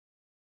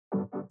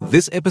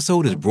This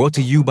episode is brought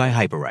to you by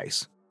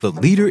Hyperice, the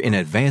leader in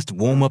advanced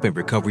warm-up and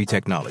recovery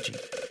technology.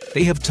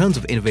 They have tons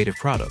of innovative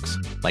products,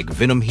 like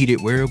Venom-heated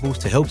wearables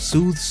to help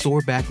soothe sore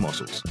back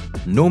muscles,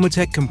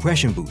 Normatec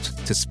compression boots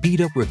to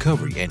speed up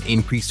recovery and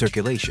increase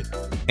circulation,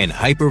 and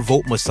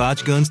Hypervolt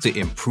massage guns to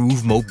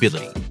improve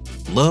mobility.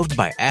 Loved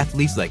by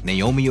athletes like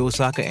Naomi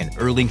Osaka and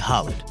Erling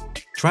Haaland.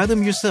 Try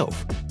them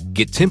yourself.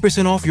 Get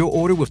 10% off your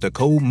order with the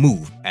code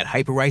MOVE at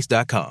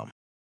hyperice.com.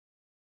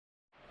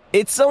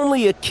 It's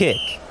only a kick,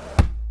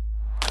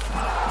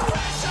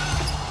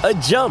 a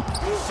jump,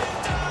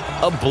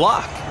 a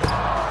block.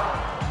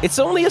 It's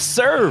only a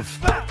serve.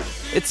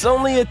 It's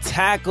only a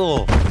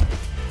tackle,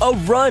 a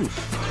run.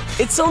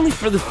 It's only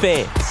for the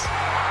fans.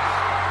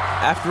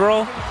 After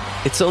all,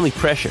 it's only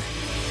pressure.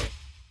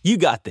 You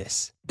got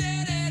this.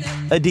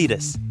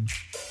 Adidas.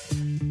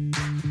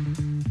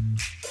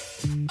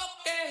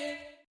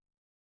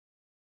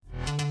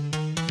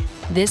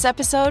 This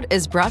episode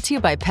is brought to you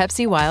by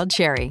Pepsi Wild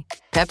Cherry.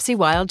 Pepsi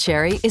Wild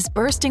Cherry is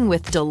bursting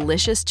with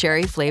delicious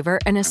cherry flavor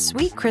and a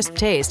sweet, crisp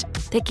taste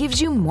that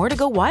gives you more to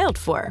go wild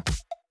for.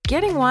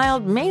 Getting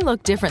wild may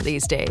look different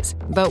these days,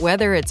 but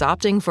whether it's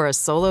opting for a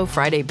solo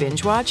Friday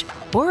binge watch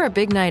or a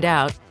big night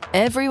out,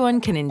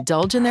 everyone can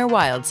indulge in their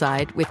wild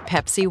side with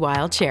Pepsi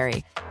Wild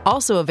Cherry.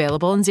 Also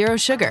available in Zero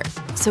Sugar.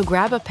 So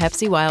grab a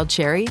Pepsi Wild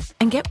Cherry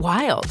and get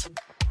wild.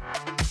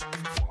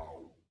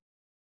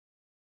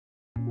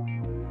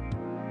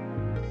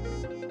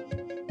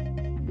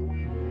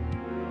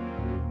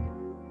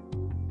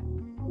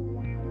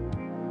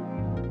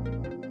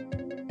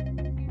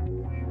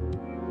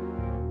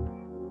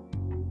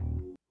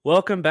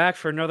 Welcome back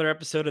for another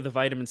episode of the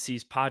Vitamin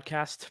C's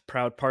podcast,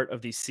 proud part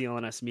of the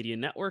CLNS Media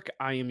Network.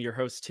 I am your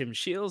host, Tim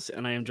Shields,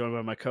 and I am joined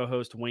by my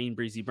co-host, Wayne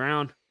Breezy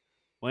Brown.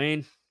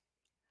 Wayne,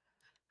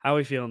 how are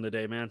we feeling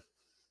today, man?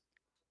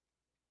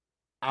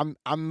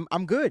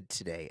 I'm good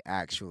today,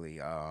 actually.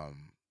 I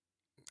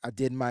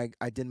did my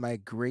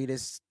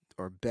greatest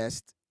or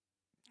best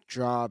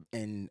job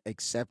in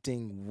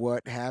accepting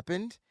what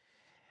happened,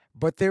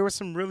 but there were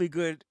some really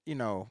good,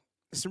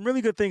 some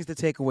really good things to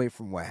take away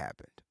from what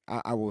happened.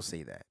 I will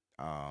say that.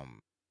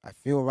 I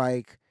feel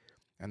like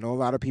I know a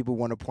lot of people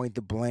want to point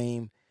the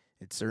blame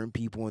at certain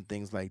people and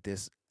things like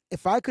this.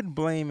 If I could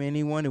blame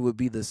anyone, it would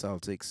be the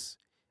Celtics.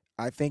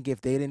 I think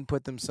if they didn't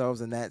put themselves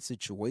in that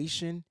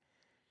situation,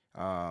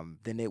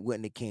 then it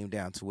wouldn't have came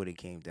down to what it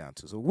came down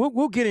to. So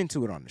we'll get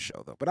into it on the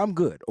show, though. But I'm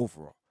good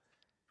overall.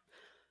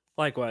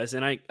 Likewise,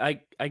 and I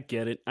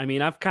get it. I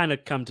mean, I've kind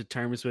of come to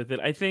terms with it.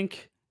 I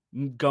think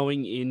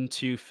going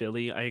into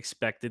Philly, I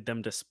expected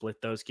them to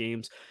split those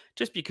games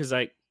just because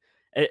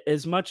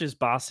as much as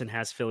Boston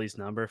has Philly's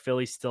number,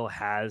 Philly still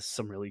has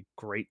some really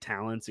great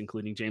talents,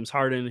 including James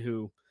Harden,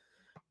 who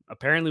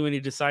apparently when he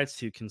decides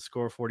to can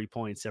score 40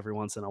 points every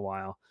once in a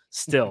while,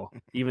 still,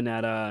 even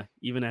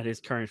at his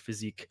current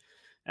physique.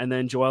 And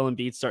then Joel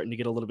Embiid starting to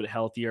get a little bit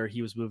healthier.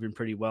 He was moving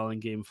pretty well in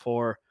game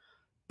 4.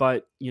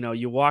 But,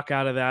 you walk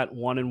out of that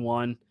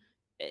 1-1.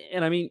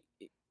 And I mean,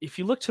 if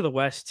you look to the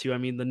West too, I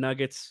mean, the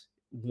Nuggets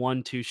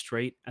won 2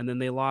 straight and then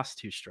they lost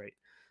 2 straight.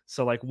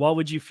 So like, what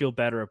would you feel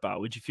better about?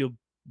 Would you feel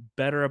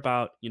better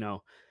about,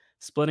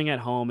 splitting at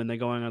home and then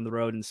going on the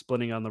road and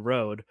splitting on the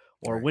road,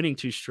 or Right. winning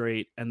 2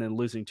 straight and then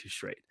losing 2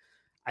 straight?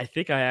 I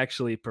think I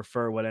actually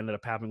prefer what ended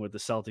up happening with the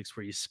Celtics,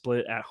 where you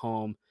split at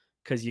home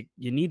because you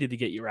needed to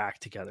get your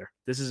act together.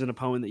 This is an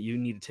opponent that you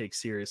need to take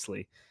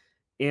seriously.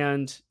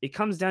 And it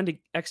comes down to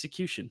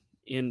execution.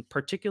 In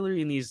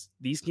particularly in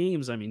these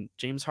games, I mean,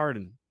 James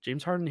Harden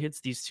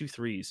hits these 2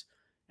 threes,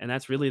 and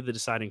that's really the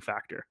deciding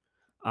factor.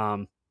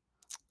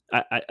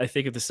 I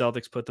think if the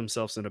Celtics put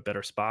themselves in a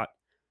better spot,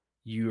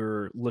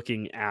 you're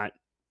looking at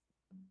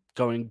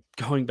going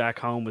back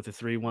home with a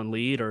 3-1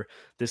 lead, or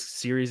this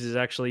series is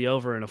actually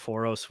over in a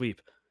 4-0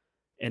 sweep.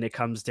 And it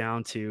comes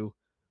down to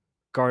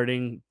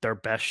guarding their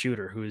best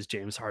shooter, who is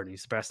James Harden.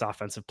 He's the best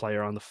offensive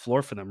player on the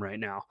floor for them right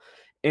now.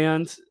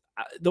 And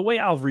the way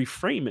I'll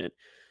reframe it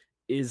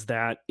is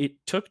that it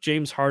took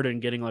James Harden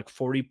getting like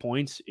 40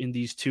 points in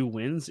these 2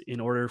 wins in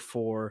order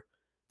for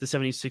the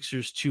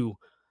 76ers to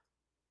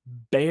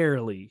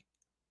barely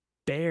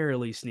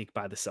sneak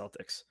by the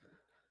Celtics.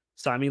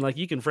 So, I mean, like,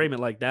 you can frame it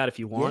like that if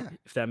you want, Yeah.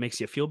 if that makes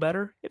you feel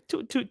better.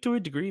 To a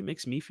degree, it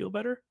makes me feel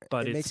better,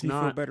 but It it's makes me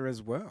not. feel better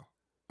as well.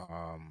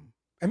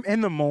 In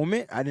the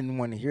moment, I didn't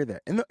want to hear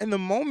that. In the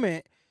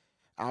moment,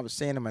 I was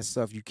saying to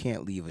myself, you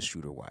can't leave a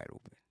shooter wide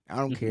open. I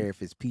don't care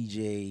if it's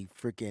PJ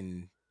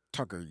freaking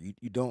Tucker.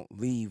 You don't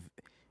leave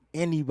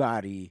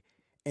anybody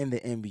in the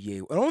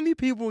NBA. The only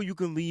people you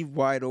can leave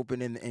wide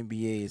open in the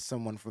NBA is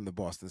someone from the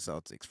Boston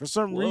Celtics. For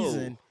some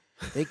reason,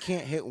 they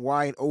can't hit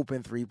wide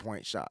open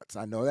 3-point shots.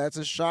 I know that's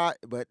a shot,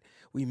 but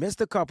we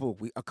missed a couple.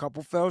 A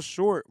couple fell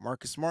short.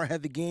 Marcus Smart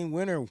had the game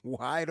winner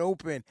wide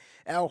open.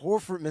 Al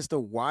Horford missed a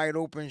wide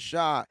open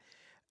shot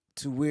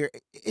to where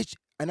it's.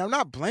 And I'm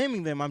not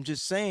blaming them. I'm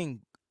just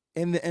saying,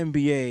 in the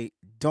NBA,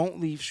 don't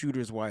leave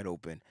shooters wide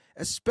open,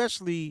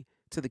 especially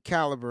to the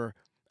caliber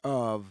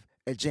of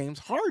a James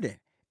Harden.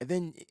 And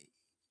then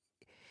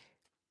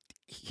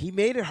he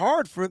made it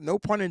hard, for no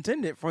pun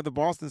intended, for the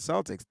Boston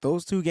Celtics.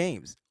 Those 2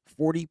 games,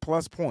 40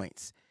 plus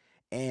points,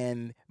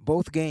 and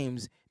both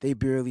games they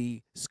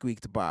barely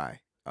squeaked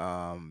by.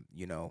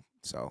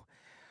 So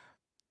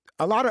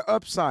a lot of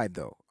upside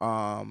though.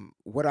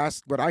 What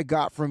I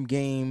got from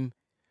game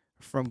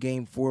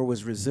 4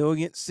 was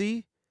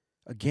resiliency,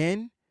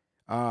 again,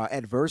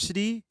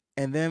 adversity,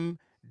 and them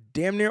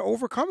damn near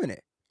overcoming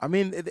it. I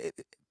mean,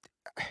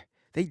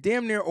 they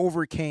damn near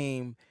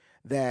overcame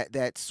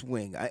that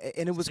swing,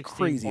 and it was 16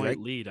 crazy. point Like,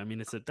 lead. I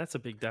mean, that's a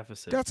big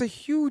deficit. that's a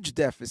huge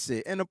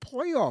deficit in a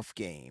playoff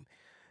game.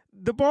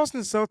 The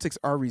Boston Celtics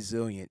are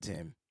resilient,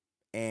 Tim,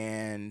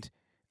 and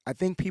I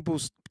think people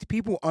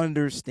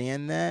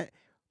understand that.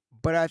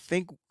 But I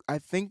think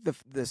the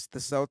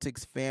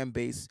Celtics fan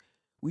base,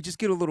 we just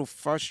get a little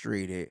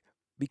frustrated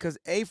because,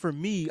 for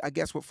me, I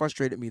guess what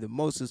frustrated me the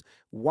most is,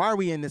 why are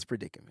we in this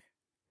predicament?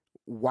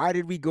 Why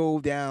did we go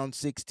down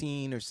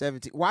 16 or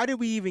 17? Why did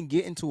we even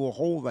get into a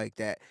hole like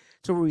that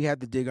to where we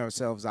had to dig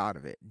ourselves out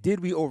of it?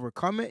 Did we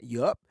overcome it?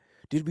 Yup.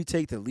 Did we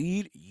take the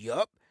lead?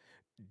 Yup.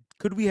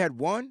 Could we had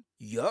won?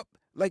 Yup.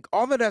 Like,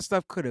 all of that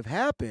stuff could have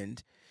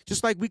happened,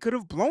 just like we could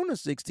have blown a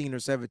 16 or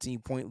 17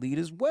 point lead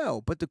as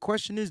well. But the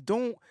question is,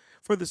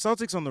 for the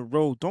Celtics on the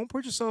road, don't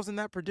put yourselves in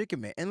that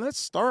predicament. And let's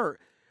start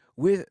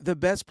with the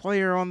best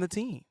player on the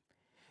team.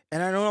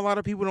 And I know a lot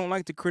of people don't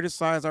like to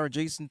criticize our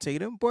Jason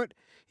Tatum, but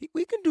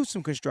we can do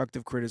some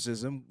constructive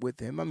criticism with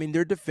him. I mean,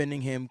 they're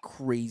defending him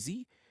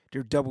crazy.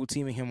 They're double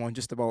teaming him on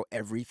just about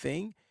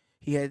everything.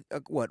 He had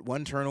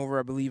one turnover,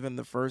 I believe, in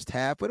the first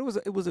half, but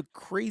it was a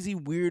crazy,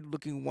 weird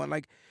looking one.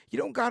 Like, you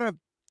don't gotta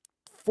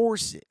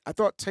force it. I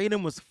thought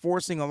Tatum was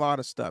forcing a lot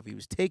of stuff. He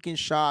was taking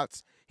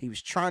shots. He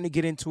was trying to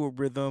get into a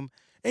rhythm,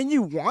 and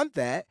you want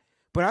that.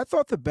 But I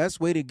thought the best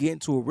way to get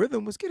into a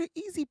rhythm was get an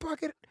easy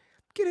bucket.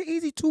 Get an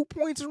easy 2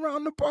 points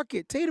around the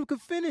bucket. Tatum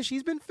could finish.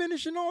 He's been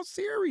finishing all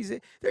series.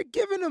 They're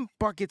giving him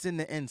buckets in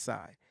the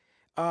inside.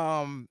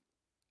 And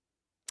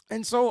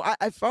so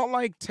I felt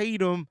like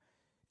Tatum,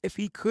 if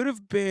he could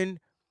have been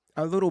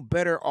a little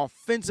better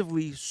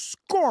offensively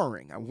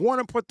scoring, I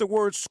want to put the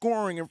word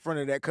scoring in front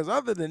of that, because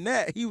other than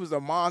that, he was a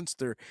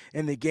monster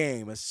in the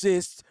game.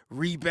 Assists,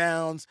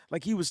 rebounds,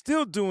 like, he was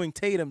still doing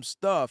Tatum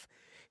stuff.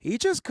 He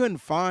just couldn't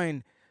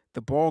find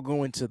the ball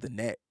going to the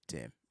net,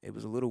 Tim. It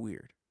was a little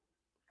weird.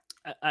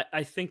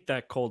 I think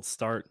that cold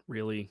start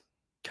really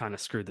kind of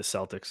screwed the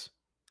Celtics.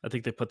 I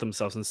think they put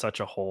themselves in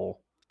such a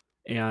hole.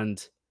 And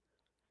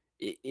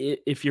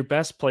if your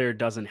best player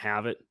doesn't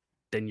have it,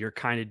 then you're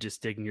kind of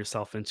just digging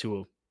yourself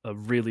into a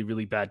really,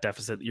 really bad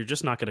deficit. You're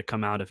just not going to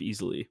come out of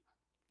easily.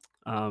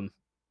 I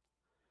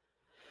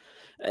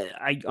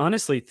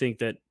honestly think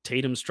that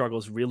Tatum's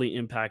struggles really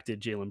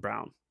impacted Jaylen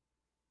Brown,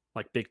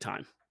 like, big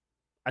time.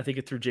 I think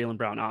it threw Jaylen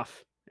Brown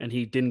off, and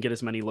he didn't get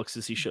as many looks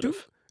as he should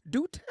have.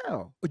 Do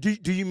tell.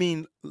 Do you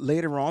mean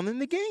later on in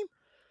the game?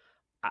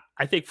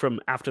 I think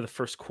from after the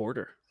first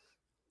quarter.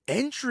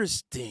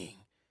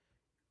 Interesting.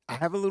 I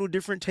have a little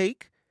different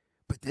take,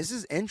 but this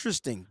is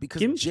interesting because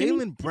Give me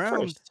Jaylen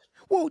Brown. first.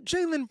 Well,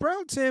 Jaylen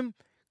Brown, Tim,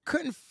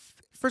 couldn't,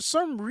 for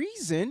some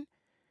reason,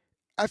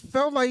 I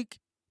felt like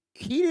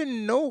he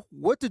didn't know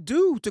what to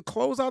do to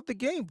close out the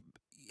game.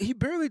 He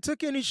barely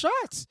took any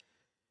shots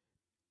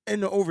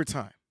in the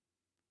overtime.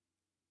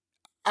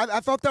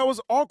 I thought that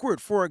was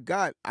awkward for a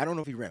guy. I don't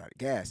know if he ran out of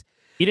gas.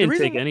 He didn't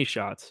take any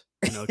shots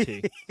in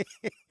OT.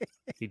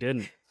 He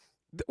didn't.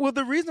 Well,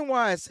 the reason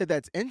why I said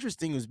that's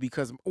interesting is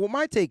because,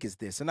 my take is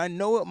this, and I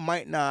know it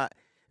might not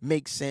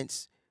make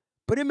sense,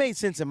 but it made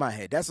sense in my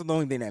head. That's the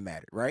only thing that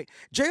mattered, right?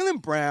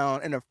 Jaylen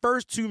Brown, in the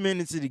first 2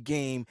 minutes of the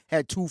game,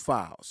 had 2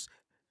 fouls.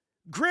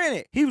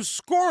 Granted, he was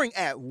scoring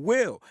at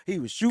will. He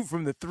was shooting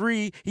from the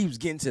 3. He was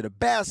getting to the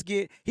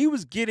basket. He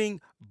was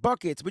getting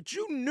buckets. But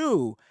you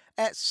knew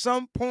at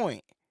some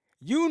point,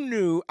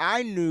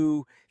 I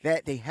knew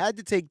that they had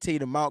to take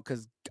Tatum out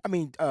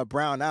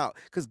Brown out,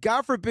 because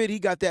God forbid he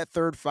got that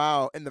 3rd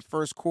foul in the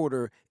first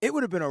quarter. It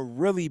would have been a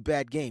really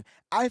bad game.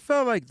 I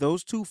felt like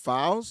those 2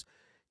 fouls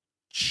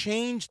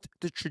changed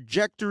the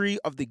trajectory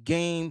of the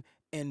game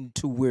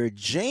into where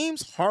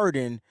James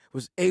Harden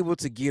was able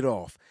to get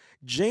off.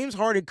 James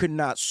Harden could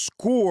not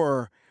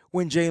score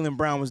when Jaylen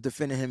Brown was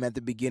defending him at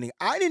the beginning.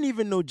 I didn't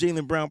even know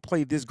Jaylen Brown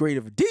played this great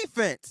of a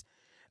defense.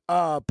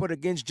 But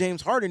against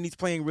James Harden, he's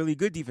playing really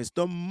good defense.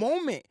 The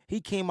moment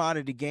he came out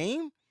of the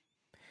game,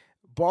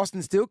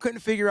 Boston still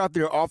couldn't figure out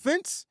their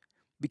offense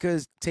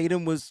because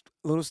Tatum was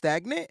a little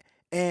stagnant.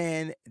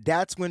 And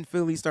that's when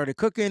Philly started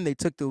cooking. They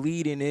took the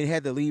lead, and they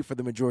had the lead for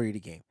the majority of the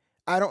game.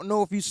 I don't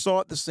know if you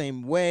saw it the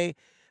same way,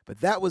 but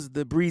that was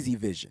the breezy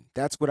vision.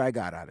 That's what I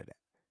got out of that.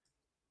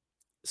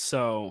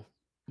 So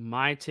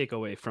my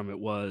takeaway from it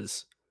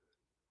was,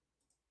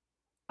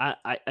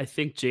 I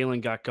think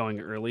Jaylen got going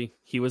early.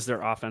 He was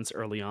their offense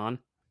early on.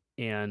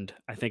 And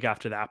I think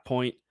after that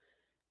point,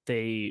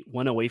 they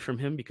went away from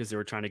him because they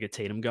were trying to get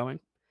Tatum going.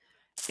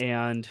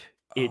 And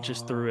it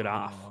just threw it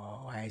off.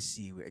 Oh, I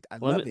see.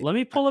 Let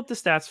me pull up the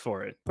stats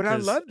for it. But I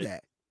love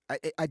that.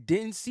 I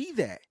didn't see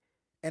that.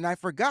 And I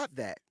forgot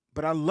that.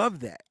 But I love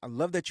that. I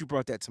love that you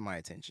brought that to my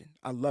attention.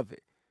 I love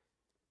it.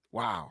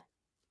 Wow.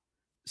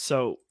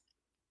 So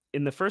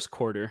in the first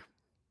quarter,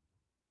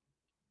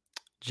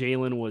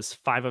 Jalen was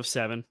 5 of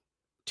 7,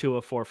 2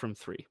 of 4 from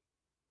 3.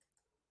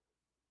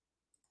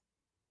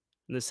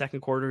 In the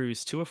second quarter, he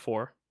was 2 of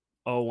 4,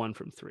 0 of 1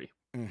 from 3.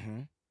 Mm-hmm.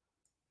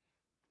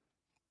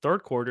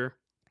 Third quarter,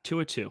 2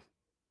 of 2.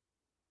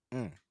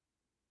 Mm.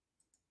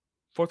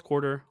 Fourth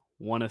quarter,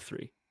 1 of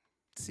 3.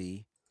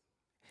 See,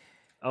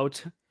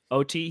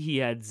 OT, he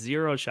had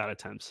 0 shot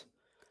attempts.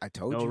 I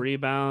told No you.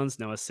 rebounds,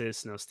 no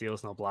assists, no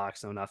steals, no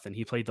blocks, no nothing.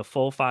 He played the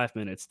full 5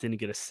 minutes, didn't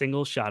get a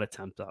single shot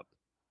attempt up.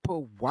 But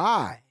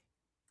why?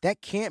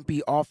 That can't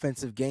be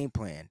offensive game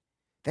plan.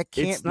 That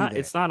can't be that.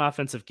 It's not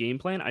offensive game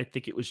plan. I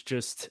think it was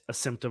just a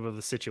symptom of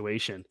the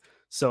situation.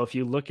 So if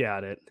you look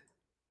at it,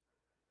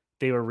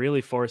 they were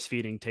really force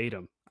feeding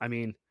Tatum. I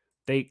mean,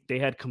 they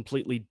had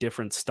completely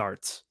different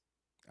starts.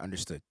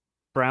 Understood.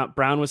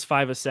 Brown was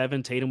 5 of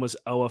 7, Tatum was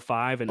 0 of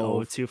 5 and 0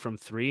 Oh, of 2 from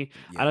 3.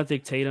 yeah. I don't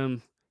think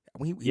Tatum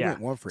He yeah.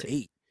 went 1 for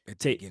 8 at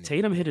the beginning.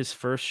 Tatum hit his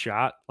first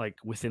shot like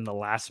within the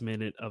last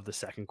minute of the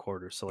second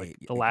quarter, so like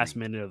the last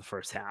Agreed. minute of the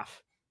first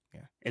half.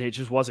 Yeah. And it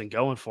just wasn't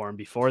going for him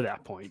before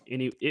that point.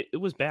 And it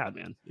was bad,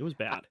 man. It was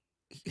bad.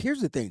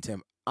 Here's the thing,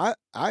 Tim. I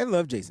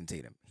love Jason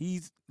Tatum.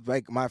 He's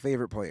like my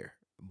favorite player.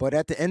 But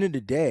at the end of the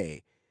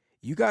day,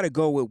 you got to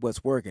go with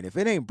what's working. If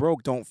it ain't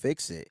broke, don't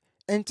fix it.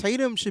 And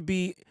Tatum should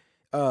be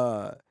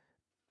Coach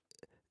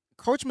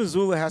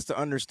Mazzulla has to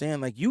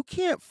understand, like, you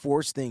can't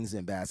force things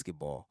in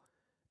basketball.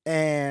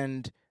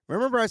 And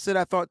remember I said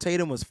I thought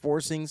Tatum was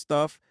forcing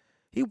stuff?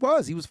 He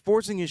was. He was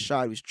forcing his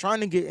shot. He was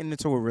trying to get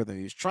into a rhythm.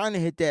 He was trying to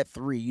hit that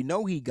three. You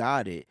know he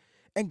got it.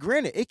 And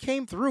granted, it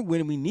came through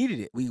when we needed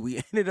it.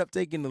 We ended up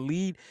taking the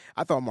lead.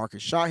 I thought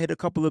Marcus Shaw hit a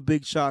couple of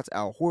big shots.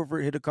 Al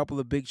Horford hit a couple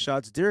of big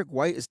shots. Derek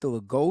White is still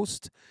a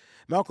ghost.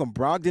 Malcolm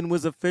Brogdon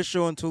was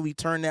official until he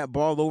turned that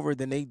ball over.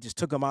 Then they just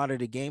took him out of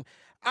the game.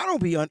 I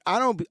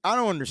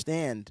don't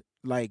understand,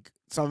 like,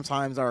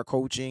 sometimes our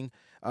coaching.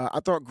 I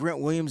thought Grant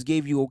Williams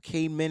gave you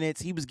okay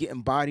minutes. He was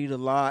getting bodied a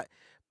lot,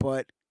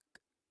 but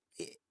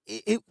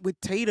with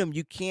Tatum,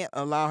 you can't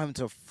allow him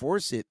to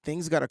force it.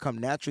 Things got to come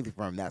naturally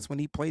from him. That's when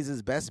he plays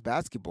his best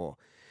basketball.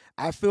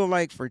 I feel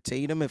like for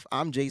Tatum, if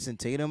I'm Jason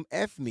Tatum,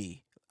 F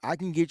me. I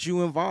can get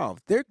you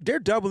involved. They're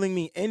doubling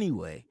me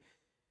anyway.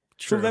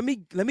 True. So let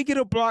me get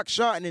a block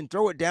shot and then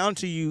throw it down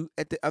to you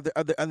at the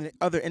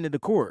other end of the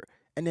court.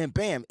 And then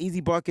bam, easy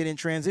bucket in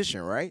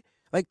transition, right?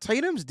 Like,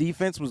 Tatum's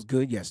defense was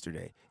good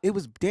yesterday. It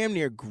was damn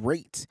near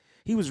great.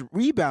 He was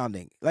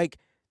rebounding. Like,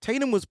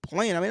 Tatum was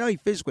playing. I mean, I know he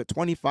finished with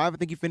 25. I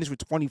think he finished with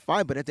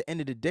 25. But at the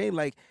end of the day,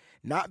 like,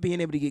 not being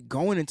able to get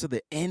going until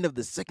the end of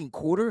the second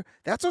quarter,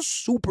 that's a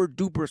super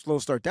duper slow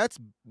start. That's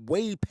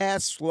way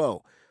past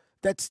slow.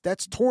 That's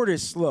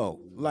tortoise slow.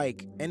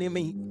 Like, and I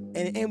mean,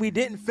 and we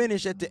didn't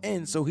finish at the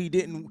end, so he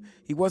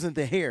wasn't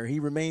the hare.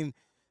 He remained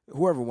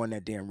whoever won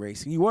that damn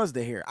race. He was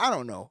the hare. I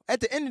don't know. At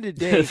the end of the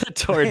day, the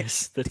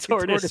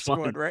tortoise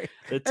one, right?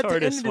 The At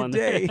tortoise the end one. of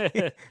the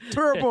day,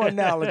 terrible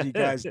analogy,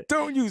 guys.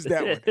 Don't use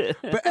that one.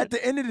 But at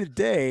the end of the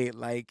day,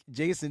 like,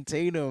 Jason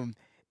Tatum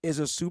is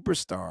a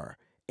superstar,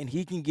 and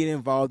he can get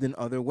involved in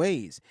other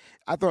ways.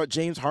 I thought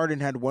James Harden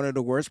had one of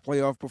the worst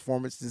playoff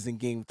performances in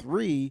Game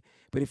 3,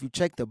 but if you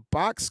check the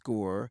box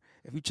score,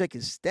 if you check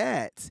his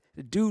stats,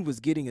 the dude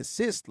was getting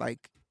assists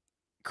like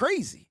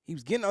crazy. He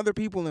was getting other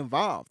people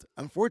involved.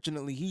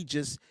 Unfortunately, he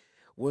just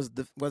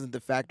wasn't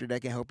the factor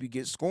that can help you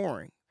get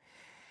scoring.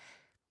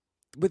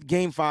 With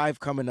Game 5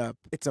 coming up,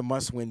 it's a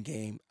must-win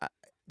game.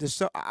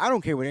 I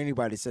don't care what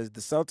anybody says.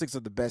 The Celtics are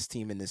the best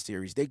team in this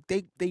series. They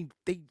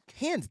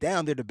hands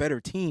down, they're the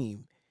better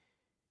team.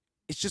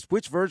 It's just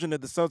which version of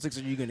the Celtics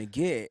are you going to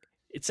get?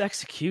 It's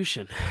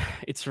execution.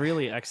 It's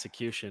really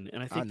execution.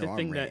 And I think the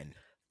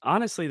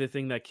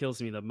thing that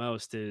kills me the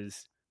most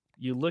is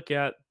you look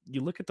at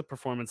the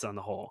performance on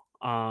the whole.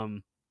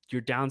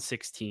 You're down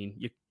 16.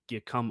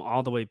 You come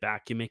all the way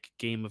back. You make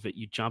a game of it.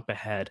 You jump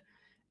ahead,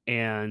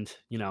 and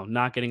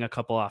not getting a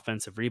couple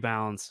offensive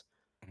rebounds,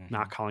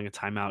 not calling a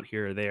timeout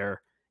here or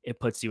there, it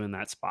puts you in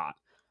that spot.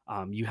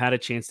 You had a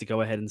chance to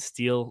go ahead and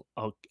steal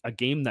a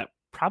game that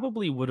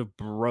probably would have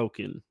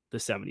broken the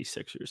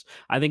 76ers.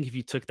 I think if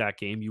you took that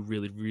game, you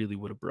really, really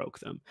would have broke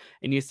them.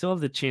 And you still have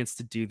the chance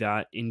to do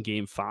that in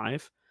Game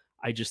 5.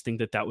 I just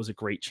think that was a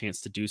great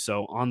chance to do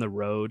so on the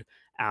road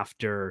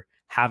after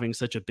having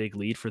such a big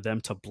lead for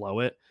them to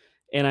blow it.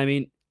 And I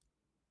mean,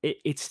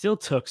 it still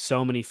took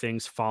so many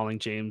things falling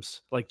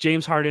James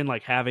Harden,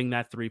 like having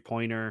that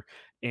 3-pointer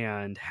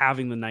and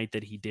having the night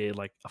that he did,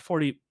 like a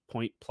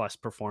 40-point plus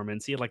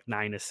performance. He had like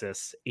 9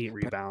 assists, 8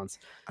 rebounds,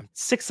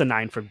 6 to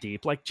 9 from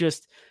deep, like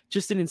just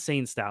an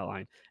insane stat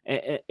line.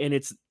 And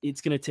it's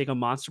going to take a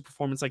monster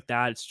performance like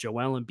that. It's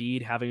Joel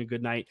Embiid having a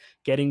good night,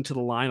 getting to the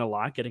line a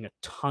lot, getting a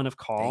ton of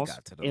calls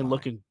and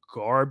looking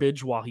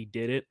garbage while he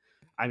did it.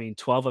 I mean,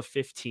 12 of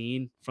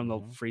 15 from the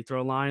free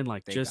throw line,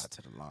 like they just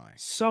got to the line.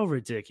 So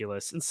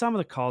ridiculous. And some of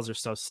the calls are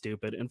so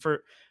stupid. And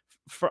for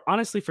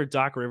honestly, for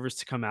Doc Rivers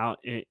to come out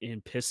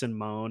and piss and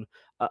moan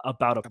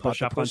about a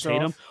push off on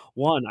Tatum,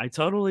 one, I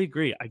totally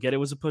agree. I get it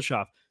was a push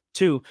off.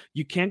 Two,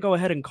 you can't go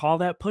ahead and call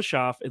that push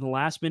off in the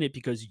last minute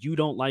because you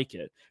don't like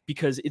it,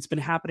 because it's been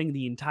happening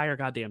the entire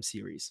goddamn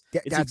series.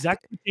 It's That's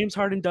exactly what James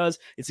Harden does.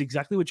 It's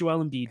exactly what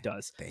Joel Embiid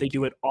does. They thank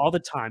do you. it all the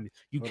time.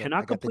 You Hold up,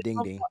 I cannot got the completely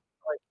ding ding.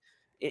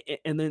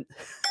 and then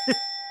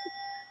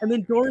and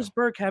then Here we Doris go.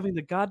 Burke having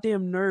the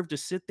goddamn nerve to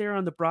sit there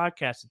on the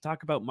broadcast and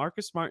talk about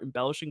Marcus Smart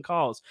embellishing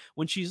calls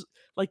when she's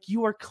like,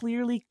 you are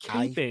clearly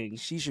caping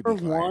She should for be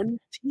fired. one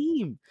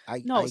team.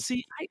 No, I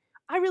see,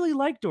 I really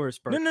like Doris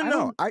No, Burke. no,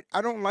 no.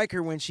 I don't like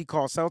her when she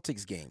calls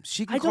Celtics games.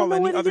 She can I don't call know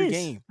any what it other is.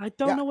 game. I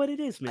don't Yeah, know what it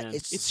is, man.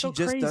 it's It's she so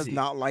just does crazy.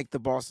 not like the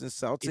Boston It's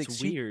Celtics.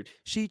 weird.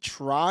 She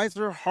tries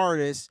her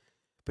hardest,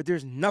 but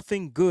there's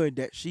nothing good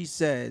that she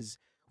says.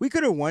 We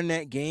could have won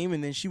that game,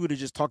 and then she would have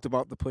just talked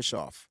about the push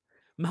off.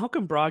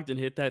 Malcolm Brogdon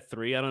hit that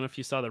three. I don't know if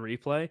you saw the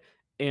replay,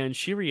 and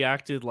she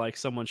reacted like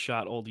someone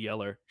shot Old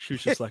Yeller. She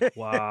was just like,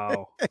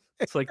 "Wow."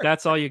 It's like,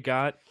 that's all you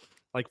got?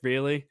 Like,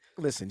 really?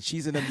 Listen,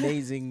 she's an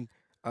amazing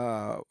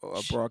She's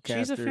a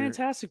broadcaster.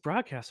 fantastic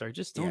broadcaster. I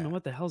just don't Yeah, know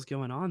what the hell's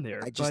going on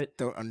there. I just But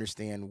don't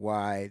understand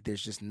why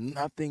there's just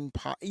nothing.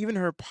 Even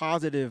her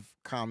positive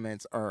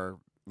comments are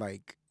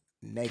like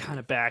kind negative.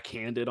 of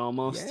backhanded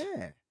almost.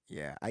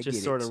 Yeah, I Just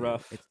get it sort of too.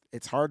 rough.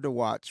 It's hard to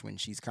watch when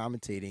she's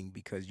commentating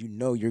because you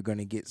know you're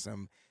gonna get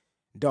some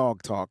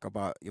dog talk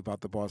about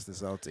the Boston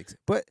Celtics.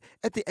 But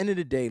at the end of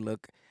the day,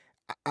 look,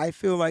 I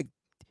feel like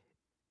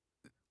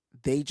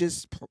they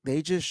just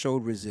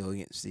showed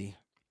resiliency,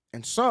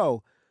 and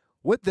so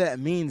what that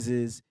means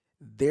is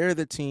they're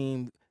the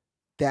team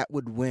that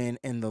would win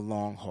in the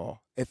long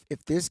haul.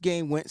 If this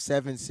game went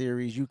 7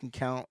 series, you can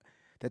count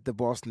that the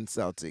Boston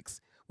Celtics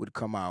would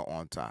come out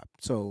on top.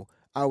 So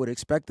I would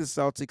expect the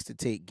Celtics to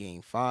take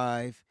game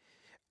 5.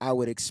 I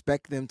would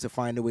expect them to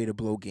find a way to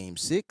blow game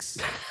 6.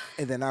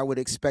 And then I would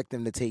expect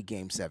them to take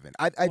game 7.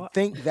 I Wha-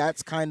 think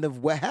that's kind of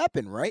what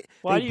happened, right?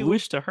 Why do you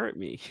wish to hurt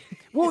me?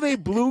 Well, they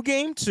blew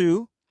game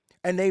 2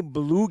 and they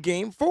blew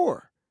game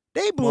 4.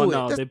 They Well, blew it.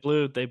 no,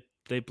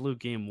 they blew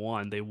game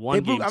one. They They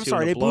won blew. game I'm two in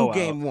sorry, a they blew blowout.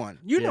 game 1.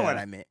 You know what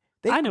Yeah, I meant.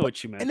 I know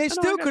what you meant. And they I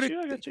know, I still got could have. you.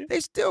 I got you. They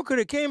still could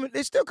have came.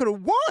 They still could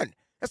have won.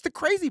 That's the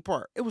crazy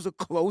part. It was a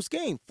close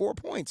game, 4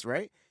 points,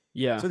 right?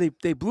 Yeah. So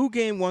they blew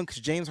game 1 because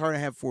James Harden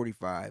had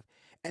 45,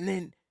 and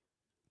then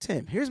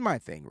Tim. Here's my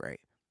thing, right?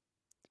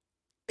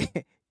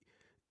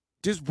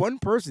 Just one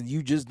person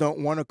you just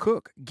don't want to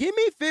cook. Give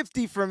me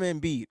 50 from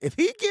Embiid. If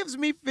he gives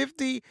me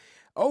 50,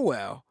 oh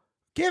well.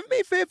 Give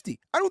me 50.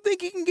 I don't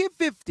think he can get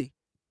 50.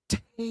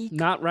 Take.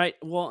 Not right.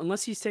 Well,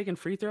 unless he's taking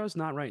free throws,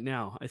 not right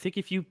now. I think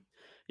if you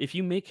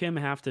make him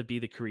have to be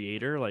the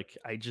creator, like,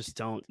 I just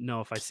don't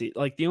know if I see,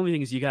 like, the only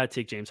thing is you got to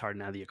take James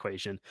Harden out of the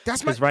equation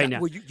That's my because right now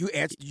well. You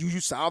answered. You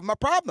solved my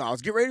problem. I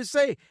was getting ready to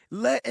say,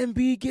 let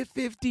Embiid get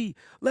 50.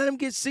 Let him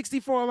get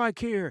 64. I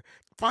care.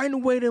 Find a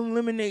way to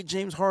eliminate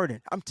James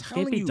Harden. I'm can't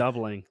telling be you.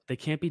 doubling. They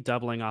can't be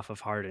doubling off of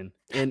Harden.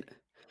 And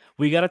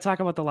we got to talk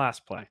about the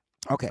last play.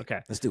 Okay,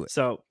 Okay. let's do it.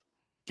 So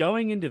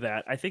going into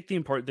that, I think the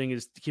important thing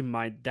is to keep in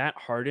mind that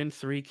Harden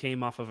three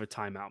came off of a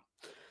timeout.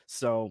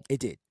 So It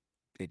did.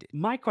 It did.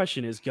 my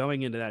question is,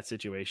 going into that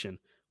situation,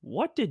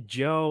 what did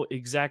Joe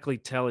exactly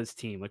tell his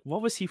team? Like,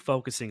 what was he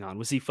focusing on?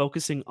 Was he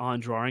focusing on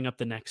drawing up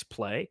the next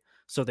play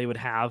so they would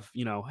have,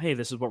 hey,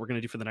 this is what we're going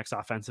to do for the next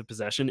offensive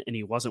possession? And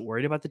he wasn't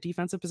worried about the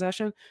defensive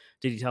possession?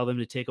 Did he tell them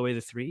to take away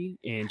the three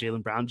and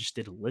Jaylen Brown just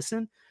didn't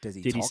listen? Does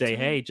he Did he talk say, to him?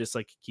 hey, just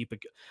like keep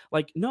it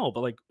like, no,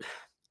 but like,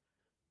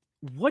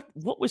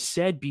 what was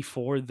said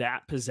before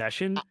that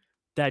possession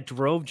that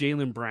drove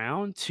Jaylen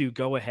Brown to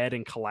go ahead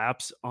and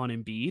collapse on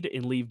Embiid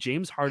and leave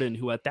James Harden,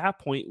 who at that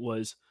point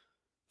was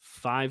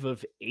 5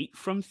 of 8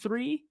 from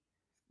 3?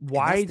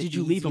 And that's Why the did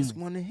you leave easiest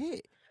him? one to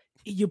hit.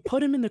 You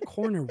put him in the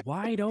corner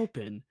wide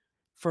open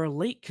for a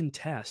late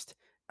contest.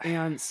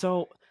 And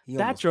so He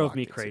that almost drove blocked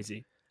me it too.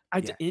 crazy.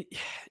 Yeah.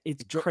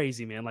 It's It dro-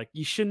 crazy, man. Like,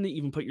 you shouldn't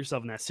even put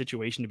yourself in that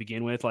situation to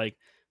begin with. Like,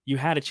 you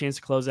had a chance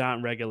to close it out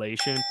in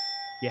regulation.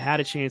 You had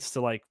a chance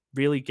to like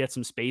really get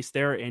some space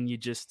there, and you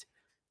just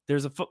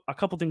there's a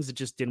couple things that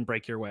just didn't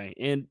break your way.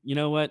 And you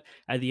know what?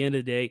 At the end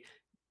of the day,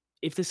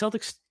 if the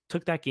Celtics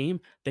took that game,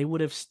 they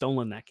would have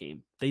stolen that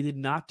game. They did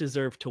not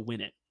deserve to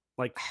win it,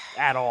 like,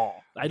 at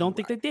all. I don't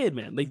think they did,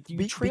 man. Like,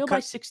 you trail by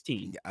because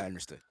 16. yeah, I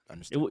understood.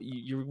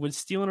 You were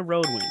stealing a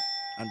road win.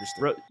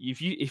 Understood.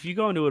 If you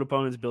go into an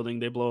opponent's building,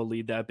 they blow a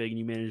lead that big, and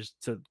you manage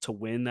to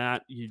win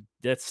that,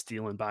 that's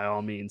stealing by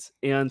all means.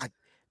 And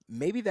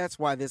Maybe that's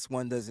why this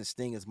one doesn't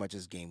sting as much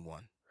as game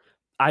 1.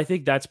 I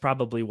think that's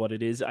probably what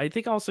it is. I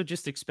think also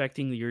just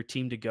expecting your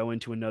team to go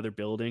into another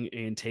building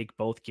and take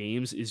both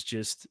games is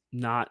just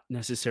not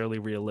necessarily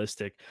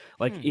realistic.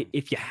 Like,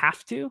 if you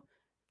have to,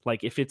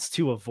 like, if it's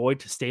to avoid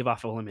to stave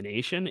off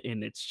elimination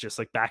and it's just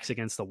like backs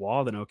against the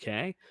wall, then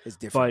okay. It's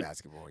different But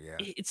basketball, yeah.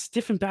 it's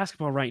different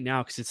basketball right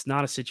now because it's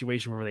not a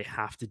situation where they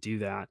have to do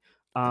that.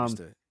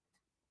 Understood.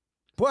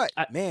 But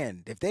I,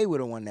 man, if they would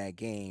have won that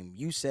game,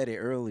 you said it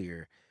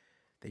earlier,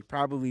 they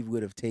probably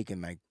would have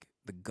taken like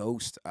the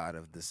ghost out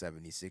of the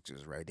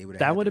 76ers, right? They would have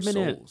that had would their have been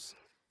souls.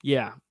 it.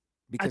 Yeah.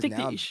 I Because think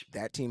now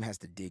that team has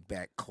to dig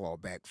back, claw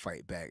back,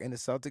 fight back. And the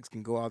Celtics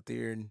can go out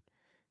there and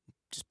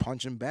just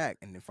punch him back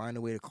and then find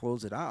a way to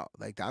close it out.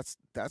 Like that's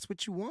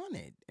what you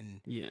wanted,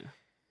 and Yeah.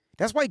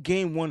 that's why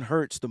game one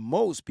hurts the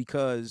most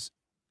because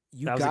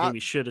you That was a got game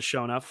you should have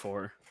shown up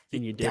for,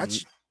 and you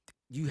didn't.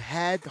 you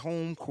had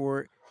home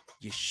court.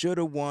 You should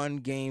have won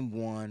game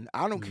one.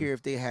 I don't care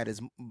if they had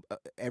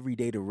every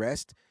day to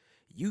rest.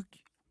 You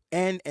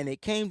and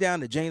it came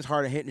down to James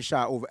Harden hitting the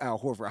shot over Al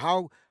Horford.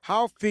 How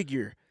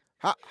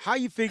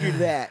you figured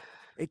that?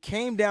 It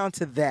came down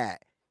to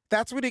that.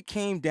 That's what it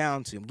came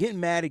down to. I'm getting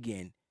mad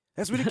again.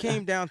 That's what it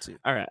came down to.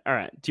 All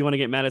right. Do you want to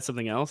get mad at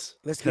something else?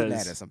 Let's get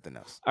mad at something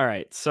else. All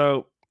right.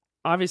 So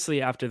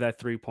obviously after that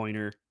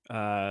 3-pointer,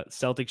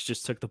 Celtics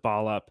just took the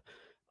ball up.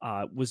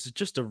 Was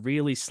just a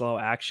really slow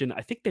action.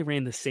 I think they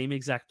ran the same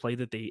exact play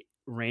that they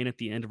ran at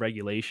the end of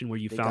regulation, where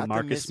you found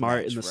Marcus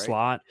Smart in the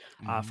slot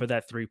for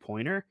that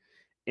 3-pointer,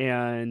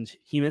 and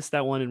he missed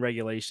that one in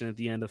regulation at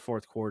the end of the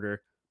fourth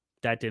quarter.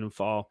 That didn't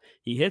fall.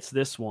 He hits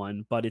this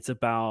one, but it's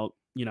about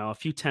a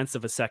few tenths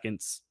of a second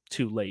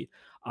too late.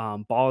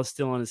 Ball is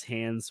still on his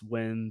hands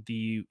when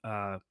the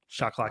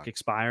shot clock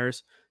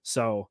expires.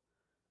 So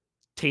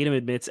Tatum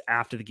admits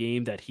after the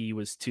game that he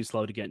was too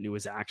slow to get into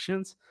his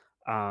actions.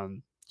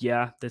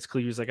 Yeah, that's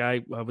clear. He's like,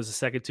 I was a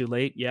second too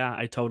late. Yeah,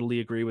 I totally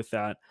agree with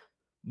that.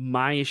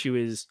 My issue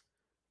is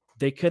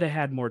they could have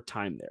had more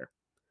time there.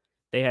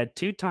 They had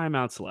 2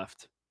 timeouts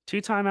left.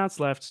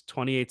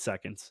 28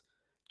 seconds.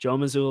 Joe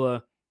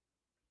Mazzulla,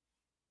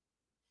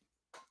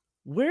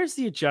 where's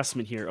the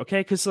adjustment here? Okay,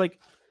 because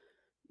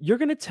you're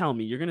going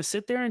to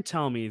sit there and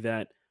tell me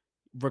that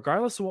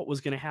regardless of what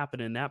was going to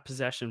happen in that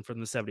possession from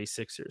the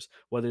 76ers,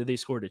 whether they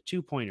scored a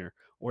 2-pointer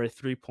or a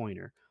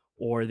 3-pointer,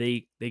 or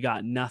they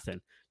got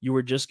nothing, you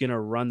were just going to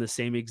run the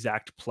same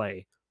exact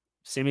play,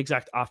 same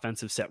exact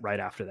offensive set right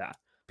after that.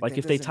 Like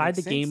if they tied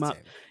the game up,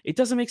 it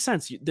doesn't make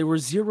sense. There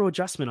was zero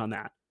adjustment on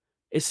that.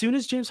 As soon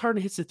as James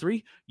Harden hits the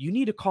 3, you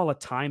need to call a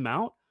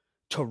timeout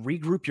to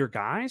regroup your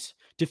guys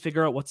to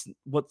figure out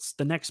what's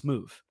the next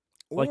move.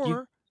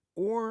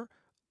 Or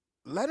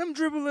let them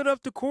dribble it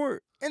up the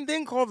court and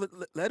then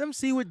let them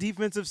see what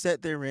defensive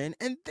set they're in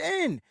and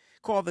then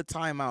call the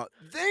timeout.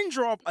 Then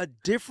drop a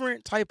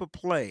different type of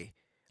play.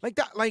 Like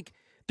that,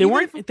 they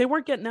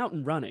weren't getting out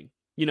and running,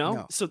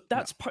 No, so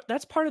that's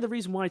part of the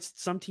reason why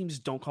some teams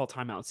don't call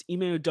timeouts.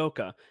 Ime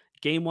Udoka,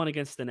 game 1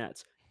 against the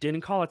Nets,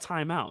 didn't call a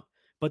timeout,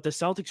 but the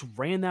Celtics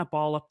ran that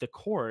ball up the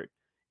court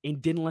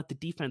and didn't let the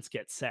defense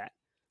get set.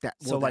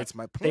 That's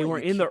my point. They were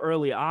in the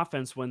early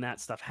offense when that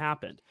stuff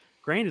happened.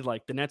 Granted,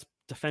 the Nets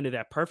defended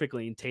that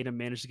perfectly, and Tatum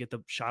managed to get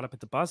the shot up at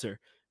the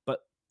buzzer, but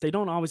they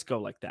don't always go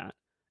like that.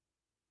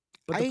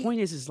 But the point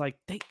is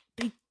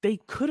they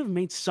could have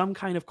made some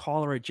kind of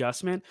call or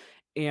adjustment,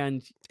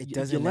 and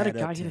you let a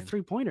guy hit a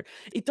 3-pointer.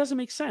 It doesn't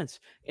make sense.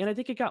 And I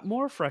think it got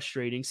more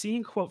frustrating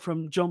seeing a quote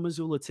from Joe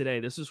Mazzulla today.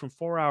 This is from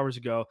 4 hours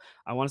ago.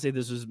 I want to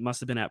say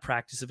must have been at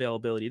practice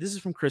availability. This is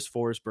from Chris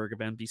Forsberg of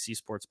NBC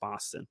Sports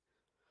Boston.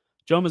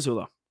 Joe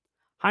Mazzulla,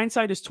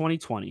 hindsight is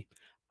 20/20.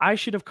 I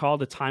should have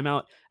called a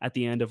timeout at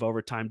the end of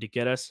overtime to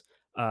get us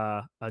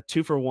a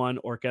 2-for-1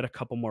 or get a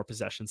couple more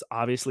possessions.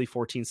 Obviously,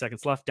 14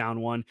 seconds left,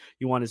 down 1.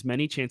 You want as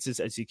many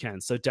chances as you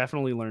can. So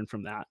definitely learn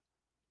from that.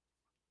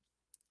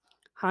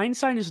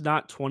 Hindsight is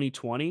not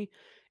 20/20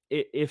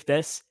 if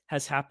this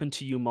has happened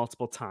to you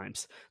multiple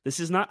times. This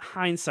is not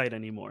hindsight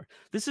anymore.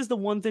 This is the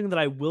one thing that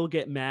I will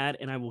get mad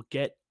and I will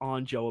get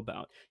on Joe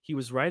about. He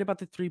was right about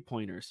the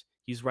 3-pointers.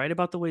 He's right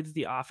about the way that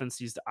the offense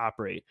needs to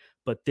operate.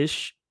 But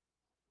this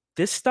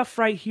stuff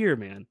right here,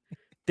 man,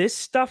 this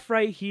stuff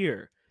right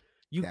here,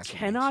 you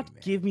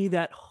cannot give me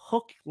that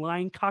hook,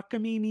 line,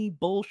 cockamamie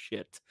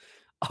bullshit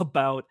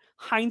about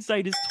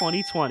hindsight is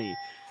 20/20.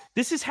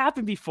 This has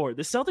happened before.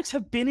 The Celtics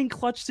have been in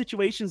clutch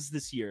situations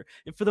this year,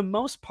 and for the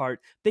most part,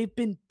 they've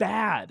been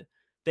bad.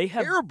 They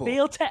have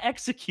failed to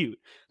execute.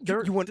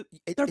 They're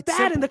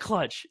bad in the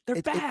clutch.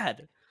 They're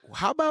bad.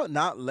 How about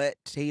not let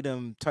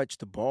Tatum touch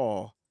the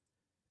ball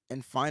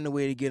and find a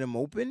way to get him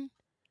open?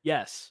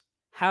 Yes.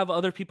 Have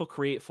other people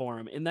create for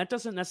him. And that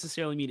doesn't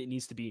necessarily mean it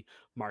needs to be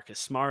Marcus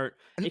Smart.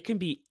 It can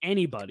be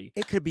anybody.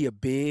 It could be a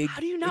big... How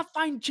do you not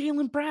find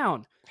Jaylen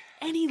Brown?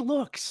 Any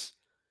looks.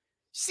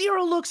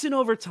 0 looks in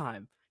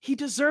overtime. He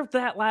deserved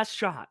that last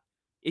shot.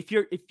 If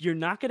you're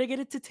not going to get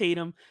it to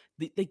Tatum,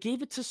 they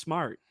gave it to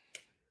Smart.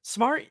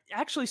 Smart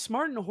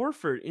and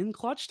Horford in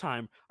clutch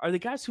time are the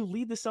guys who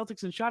lead the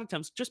Celtics in shot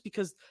attempts just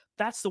because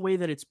that's the way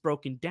that it's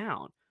broken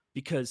down,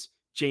 because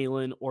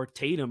Jaylen or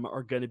Tatum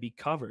are going to be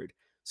covered.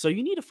 So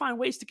you need to find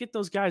ways to get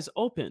those guys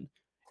open.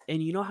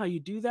 And you know how you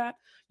do that?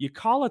 You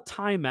call a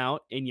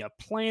timeout and you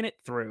plan it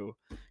through.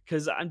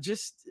 Because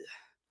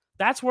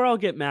that's where I'll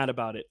get mad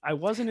about it. I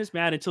wasn't as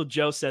mad until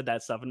Joe said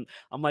that stuff. And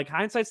I'm like,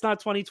 hindsight's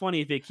not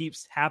 20/20 if it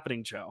keeps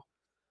happening, Joe.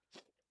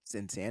 It's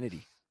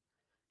insanity.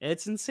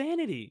 It's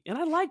insanity. And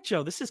I like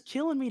Joe. This is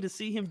killing me to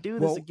see him do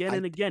this again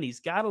and again. He's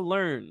got to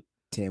learn.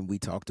 Tim, we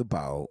talked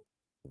about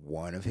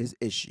one of his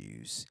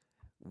issues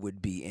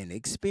would be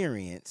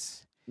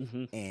inexperience.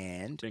 Mm-hmm.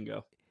 And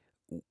bingo.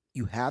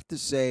 You have to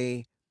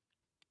say,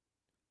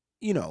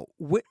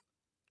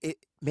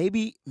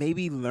 maybe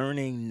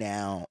learning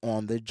now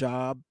on the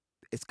job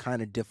it's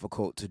kind of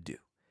difficult to do.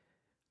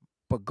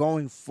 But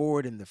going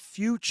forward in the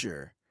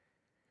future,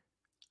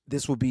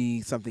 this will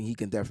be something he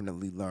can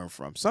definitely learn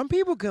from. Some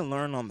people can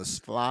learn on the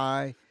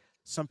fly.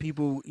 Some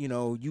people,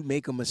 you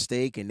make a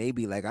mistake and they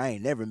be like, I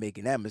ain't never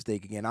making that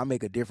mistake again. I'll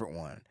make a different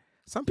one.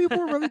 Some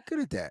people are really good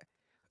at that.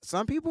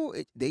 Some people,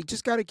 they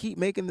just got to keep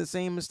making the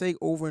same mistake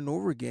over and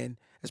over again,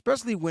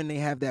 especially when they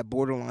have that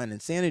borderline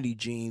insanity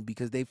gene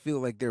because they feel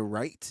like they're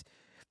right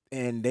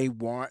and they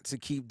want to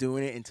keep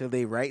doing it until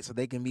they right so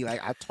they can be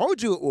like, I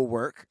told you it will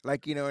work.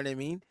 Like, you know what I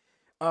mean?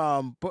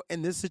 But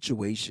in this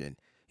situation,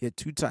 he had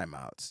 2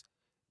 timeouts.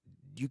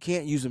 You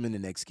can't use them in the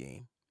next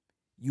game.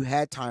 You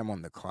had time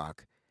on the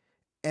clock.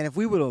 And if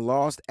we would have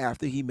lost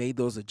after he made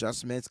those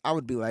adjustments, I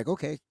would be like,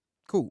 okay,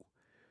 cool.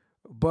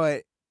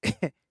 But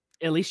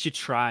At least you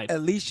tried.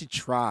 at least you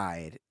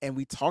tried. And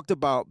we talked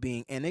about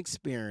being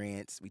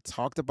inexperienced. We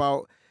talked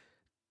about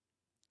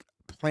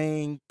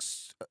playing,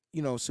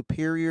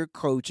 superior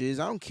coaches.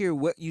 I don't care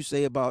what you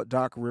say about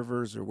Doc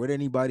Rivers or what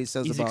anybody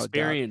says He's about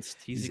experienced.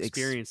 Doc. He's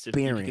experienced. If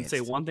you can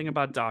say one thing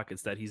about Doc,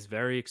 it's that he's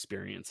very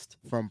experienced.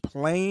 From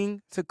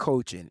playing to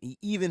coaching. He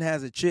even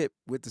has a chip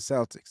with the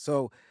Celtics.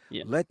 So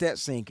let that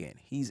sink in.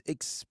 He's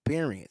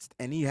experienced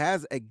and he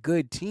has a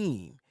good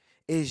team.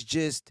 It's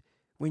just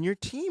when your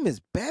team is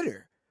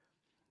better,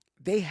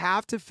 they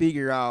have to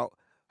figure out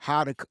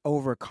how to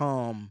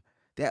overcome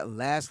that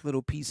last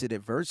little piece of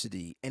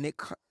adversity, and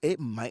it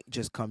might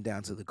just come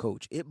down to the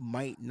coach. It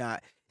might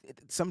not.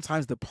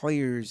 Sometimes the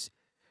players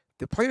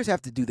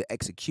have to do the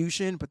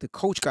execution, but the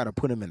coach got to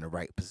put them in the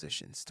right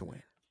positions to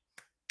win.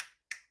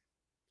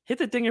 Hit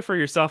the dinger for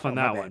yourself on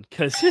that one,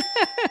 because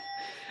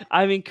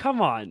I mean, come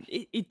on.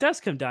 It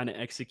does come down to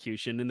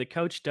execution, and the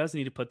coach does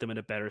need to put them in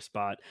a better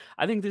spot.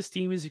 I think this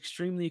team is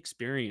extremely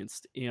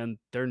experienced, and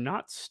they're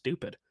not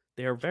stupid.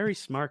 They are very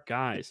smart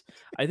guys.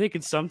 I think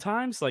it's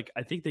sometimes,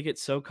 I think they get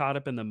so caught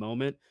up in the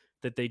moment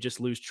that they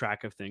just lose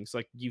track of things.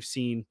 Like, you've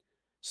seen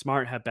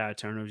Smart have bad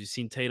turnovers. You've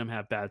seen Tatum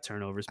have bad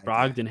turnovers.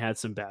 Brogdon had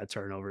some bad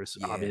turnovers,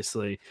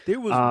 obviously. There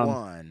was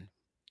one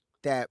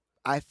that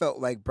I felt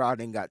like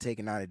Brogdon got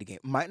taken out of the game.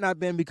 Might not have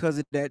been because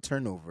of that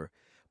turnover,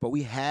 but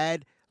we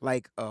had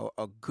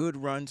a good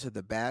run to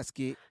the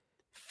basket.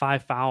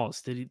 5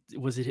 fouls.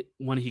 Was it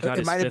when he got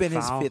his fifth foul? It might have been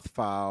his 5th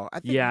foul. I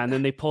think, and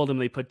then they pulled him.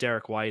 They put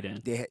Derek White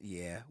in.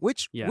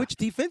 Which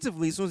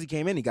defensively, as soon as he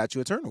came in, he got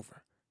you a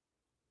turnover.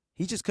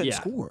 He just couldn't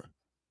score.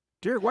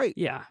 Derek White.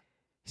 Yeah.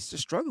 He's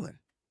just struggling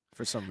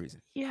for some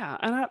reason. Yeah,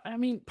 and I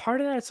mean, part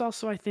of that's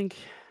also, I think,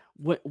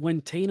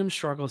 when Tatum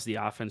struggles, the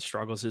offense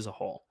struggles as a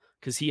whole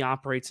because he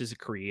operates as a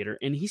creator,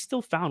 and he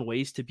still found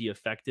ways to be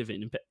effective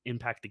and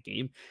impact the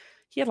game.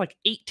 He had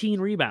 18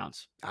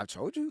 rebounds. I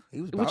told you.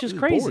 Which is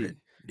crazy. Boarded.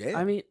 Yeah.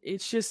 I mean,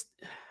 it's just,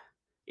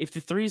 if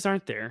the threes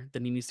aren't there,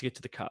 then he needs to get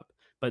to the cup.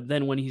 But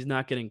then when he's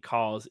not getting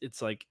calls,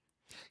 it's like,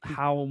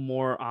 how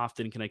more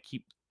often can I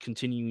keep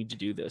continuing to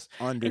do this?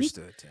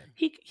 Understood, Tim.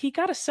 He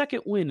got a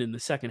second win in the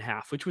second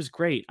half, which was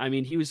great. I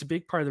mean, he was a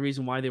big part of the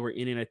reason why they were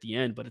in it at the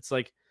end. But it's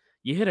like,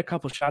 you hit a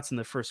couple shots in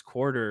the first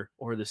quarter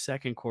or the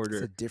second quarter.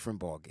 It's a different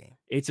ball game.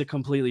 It's a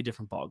completely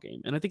different ball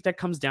game. And I think that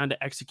comes down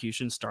to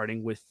execution,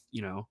 starting with,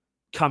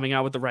 coming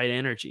out with the right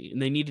energy. And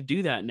they need to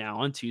do that now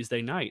on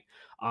Tuesday night.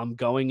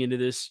 Going into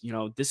this,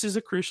 this is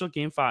a crucial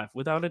game 5,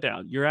 without a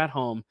doubt. You're at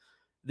home.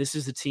 This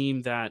is a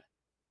team that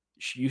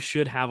you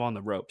should have on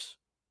the ropes.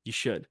 You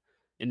should.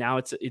 And now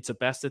it's a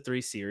best of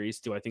 3 series.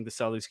 Do I think the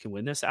Celtics can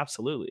win this?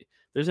 Absolutely.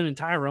 There's an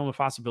entire realm of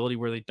possibility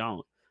where they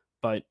don't.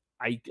 But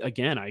I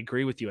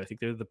agree with you. I think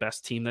they're the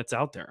best team that's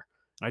out there.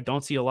 I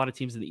don't see a lot of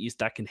teams in the East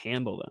that can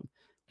handle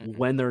them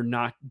when they're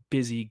not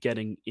busy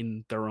getting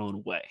in their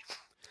own way.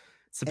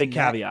 It's a big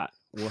caveat.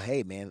 Well,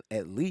 hey, man,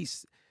 at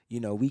least,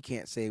 we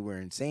can't say we're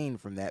insane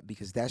from that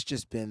because that's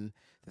just been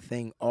the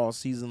thing all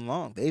season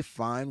long. They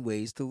find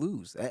ways to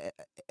lose.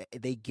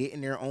 They get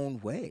in their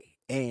own way.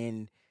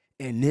 And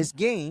in this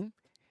game,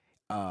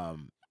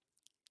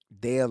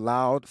 they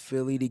allowed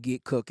Philly to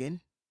get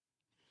cooking.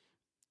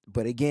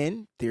 But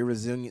again, their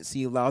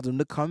resiliency allowed them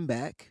to come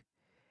back.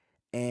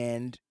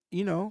 And,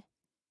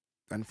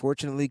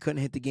 unfortunately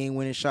couldn't hit the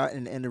game-winning shot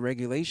in the end of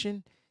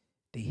regulation.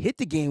 They hit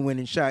the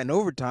game-winning shot in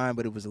overtime,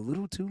 but it was a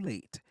little too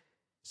late.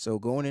 So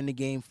going into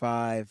Game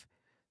 5,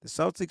 the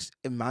Celtics,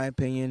 in my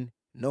opinion,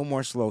 no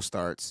more slow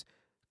starts.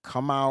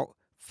 Come out,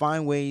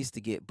 find ways to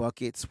get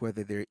buckets,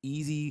 whether they're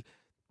easy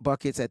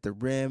buckets at the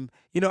rim.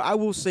 I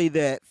will say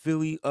that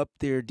Philly upped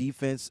their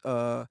defense.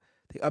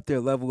 They upped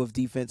their level of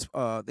defense.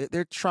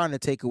 They're trying to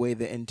take away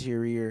the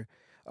interior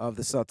of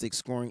the Celtics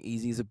scoring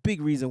easy. It's a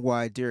big reason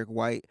why Derek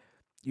White,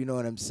 you know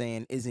what I'm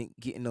saying, isn't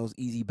getting those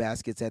easy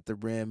baskets at the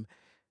rim.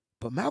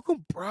 But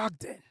Malcolm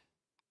Brogdon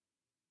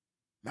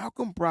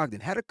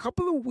had a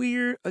couple of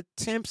weird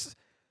attempts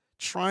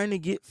trying to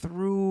get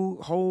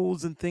through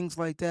holes and things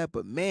like that.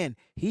 But, man,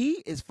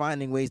 he is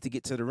finding ways to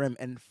get to the rim.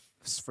 And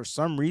for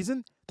some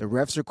reason, the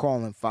refs are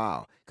calling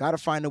foul. Got to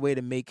find a way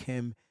to make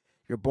him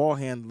your ball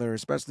handler,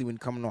 especially when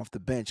coming off the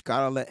bench.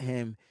 Got to let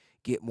him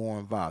get more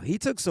involved. He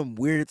took some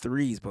weird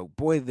threes, but,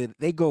 boy,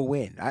 they go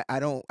in. I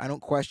don't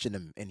question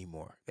them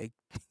anymore.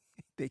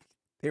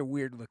 They're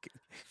weird looking.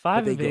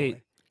 5 they of 8.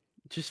 going.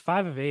 Just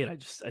 5 of 8.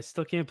 I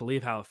still can't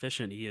believe how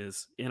efficient he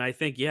is. And I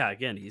think, yeah,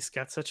 again, he's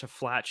got such a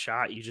flat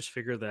shot. You just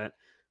figure that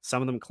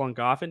some of them clunk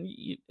off, and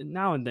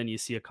now and then you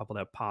see a couple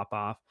that pop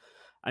off.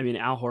 I mean,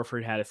 Al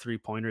Horford had a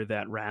 3-pointer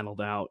that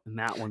rattled out, and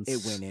that one's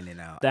It went in and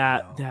out.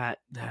 that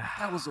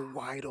was a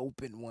wide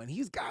open one.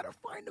 He's got to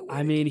find a way.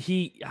 I mean,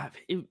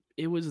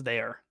 it was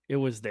there. It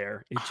was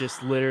there. It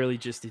just literally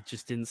it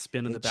just didn't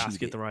spin in the basket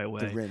cheated. the right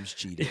way. The rims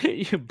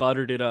cheated. You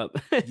buttered it up.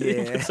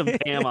 Yeah. Put some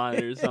Pam on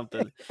it or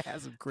something.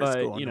 Has some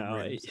Crisco But on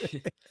the rims.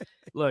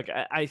 Look,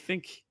 I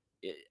think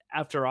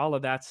after all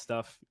of that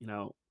stuff,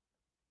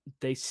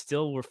 they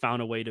still were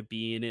found a way to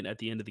be in it at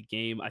the end of the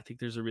game. I think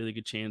there's a really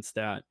good chance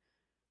that,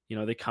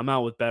 they come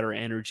out with better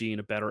energy and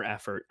a better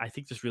effort. I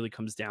think this really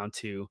comes down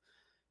to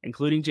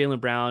including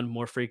Jaylen Brown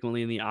more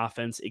frequently in the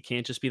offense. It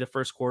can't just be the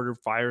first quarter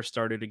fire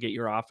starter to get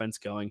your offense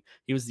going.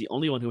 He was the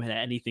only one who had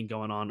anything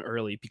going on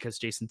early because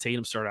Jason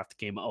Tatum started off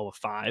the game 0 of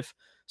 5.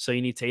 So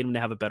you need Tatum to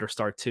have a better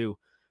start too.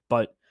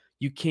 But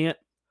you can't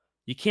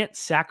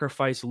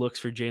sacrifice looks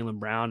for Jaylen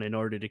Brown in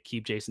order to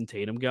keep Jason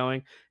Tatum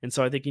going. And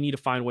so I think you need to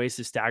find ways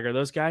to stagger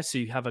those guys so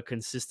you have a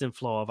consistent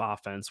flow of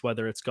offense,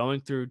 whether it's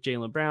going through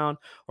Jaylen Brown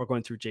or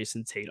going through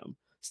Jason Tatum.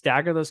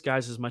 Stagger those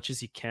guys as much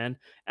as you can.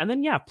 And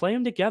then, play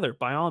them together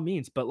by all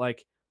means. But,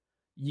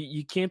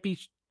 you can't be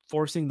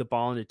forcing the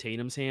ball into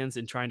Tatum's hands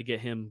and trying to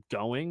get him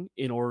going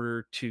in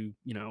order to,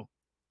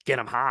 get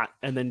him hot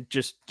and then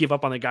just give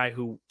up on the guy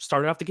who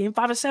started off the game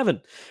 5 of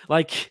 7.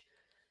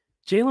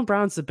 Jaylen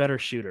Brown's the better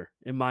shooter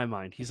in my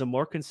mind. He's a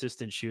more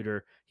consistent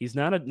shooter. He's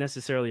not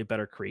necessarily a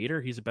better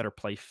creator. He's a better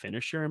play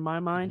finisher in my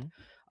mind.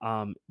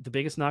 Mm-hmm. The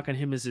biggest knock on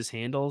him is his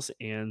handles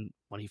and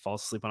when he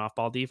falls asleep on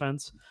off-ball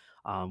defense,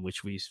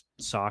 which we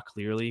saw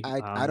clearly.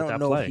 I don't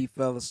know if he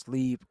fell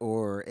asleep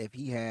or if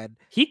he had.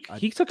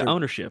 He took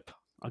ownership.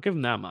 I'll give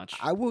him that much.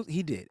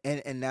 He did,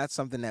 and that's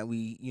something that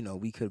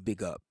we could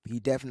big up.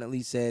 He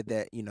definitely said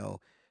that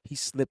he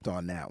slipped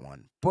on that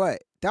one,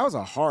 but that was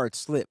a hard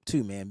slip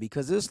too, man,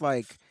 because it's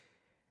like.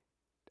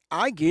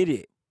 I get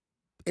it.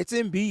 It's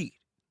Embiid.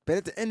 But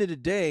at the end of the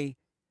day,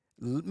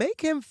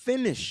 make him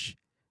finish.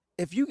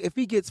 If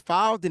he gets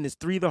fouled, then it's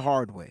 3 the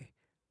hard way,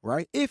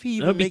 right? If he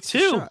even makes 2.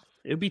 The shot.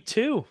 It'd be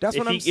 2. That's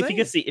what I'm saying. If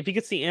he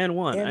gets the and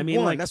one. And I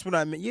mean, one, that's what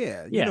I meant.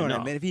 Yeah, you know what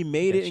I meant. If he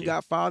made it and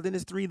got fouled, then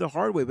it's 3 the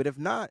hard way. But if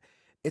not,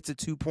 it's a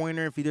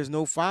 2-pointer if there's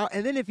no foul.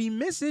 And then if he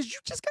misses, you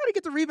just got to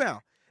get the rebound.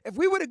 If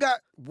we would have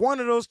got one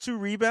of those 2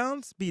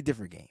 rebounds, be a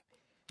different game.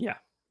 Yeah.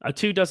 A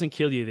 2 doesn't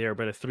kill you there,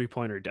 but a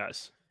 3-pointer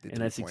does. And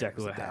that's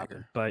exactly what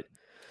happened. But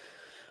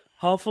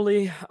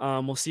hopefully,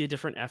 we'll see a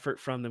different effort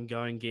from them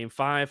going Game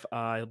 5.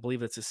 I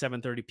believe it's a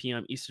 7:30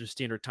 p.m. Eastern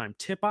Standard Time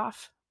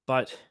tip-off.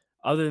 But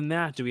other than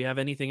that, do we have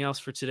anything else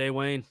for today,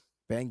 Wayne?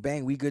 Bang,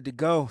 bang. We good to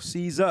go.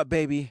 Seize up,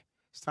 baby.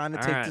 It's time to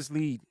take this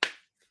lead.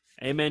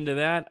 Amen to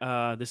that.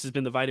 This has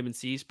been the Vitamin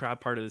C's, proud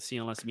part of the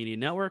CLS Media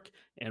Network,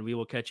 and we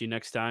will catch you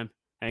next time.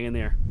 Hang in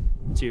there.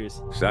 Cheers.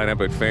 Sign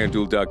up at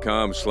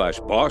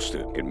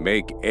FanDuel.com/Boston and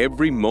make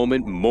every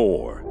moment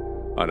more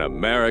on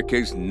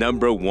America's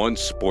 #1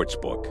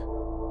 sportsbook.